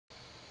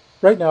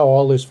Right now,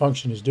 all this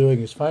function is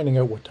doing is finding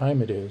out what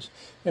time it is,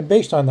 and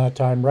based on that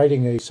time,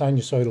 writing a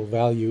sinusoidal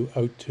value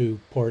out to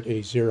port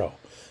A0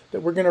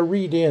 that we're going to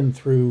read in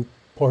through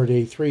port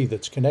A3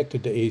 that's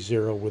connected to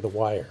A0 with a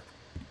wire.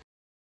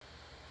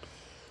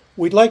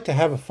 We'd like to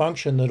have a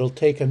function that'll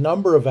take a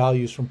number of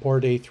values from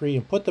port A3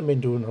 and put them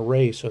into an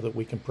array so that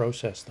we can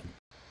process them.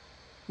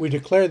 We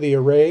declare the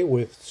array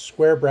with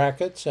square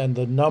brackets and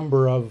the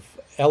number of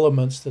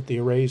elements that the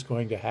array is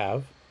going to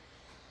have.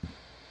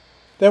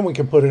 Then we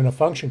can put in a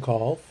function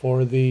call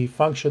for the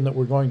function that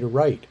we're going to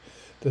write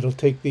that'll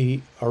take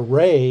the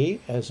array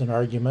as an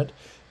argument,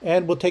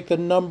 and we'll take the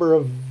number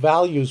of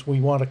values we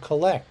want to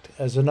collect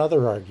as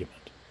another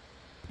argument.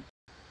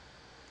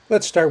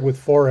 Let's start with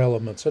 4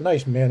 elements, a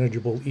nice,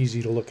 manageable,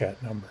 easy to look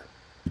at number.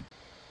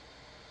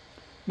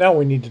 Now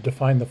we need to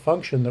define the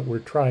function that we're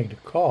trying to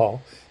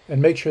call and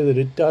make sure that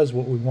it does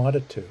what we want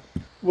it to.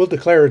 We'll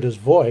declare it as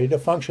void, a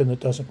function that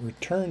doesn't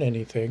return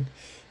anything,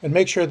 and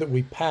make sure that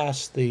we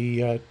pass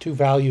the 2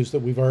 values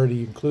that we've already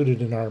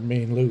included in our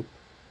main loop.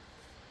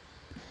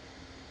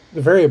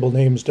 The variable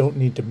names don't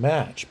need to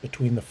match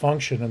between the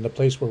function and the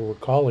place where we're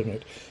calling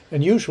it,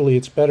 and usually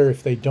it's better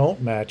if they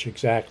don't match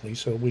exactly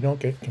so we don't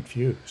get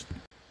confused.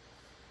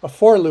 A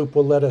for loop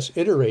will let us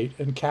iterate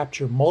and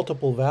capture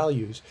multiple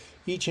values,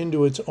 each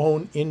into its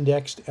own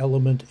indexed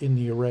element in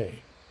the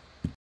array.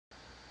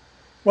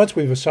 Once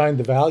we've assigned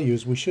the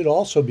values, we should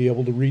also be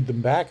able to read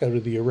them back out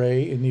of the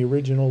array in the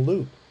original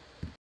loop.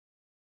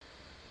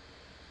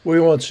 We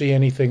won't see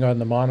anything on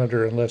the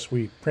monitor unless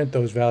we print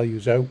those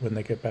values out when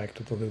they get back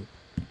to the loop.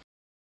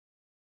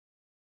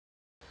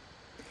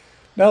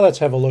 Now let's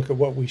have a look at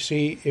what we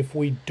see if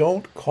we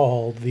don't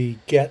call the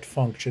get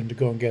function to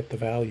go and get the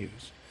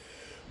values.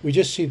 We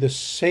just see the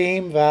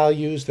same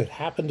values that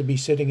happen to be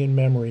sitting in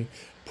memory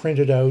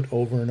printed out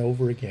over and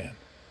over again.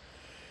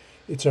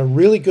 It's a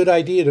really good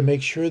idea to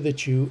make sure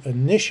that you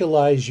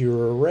initialize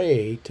your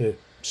array to,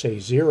 say,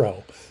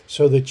 0,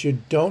 so that you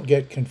don't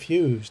get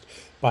confused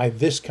by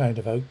this kind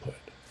of output.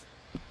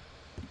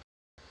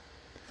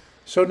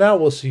 So now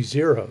we'll see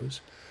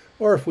zeros,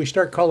 or if we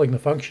start calling the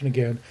function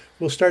again,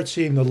 we'll start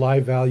seeing the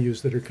live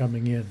values that are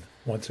coming in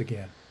once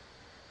again.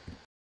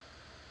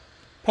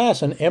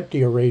 Pass an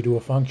empty array to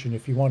a function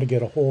if you want to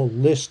get a whole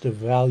list of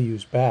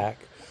values back,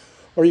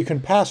 or you can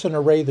pass an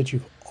array that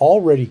you've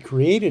already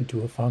created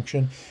to a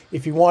function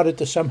if you want it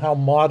to somehow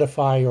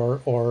modify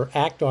or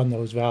act on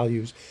those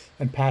values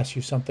and pass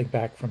you something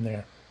back from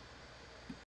there.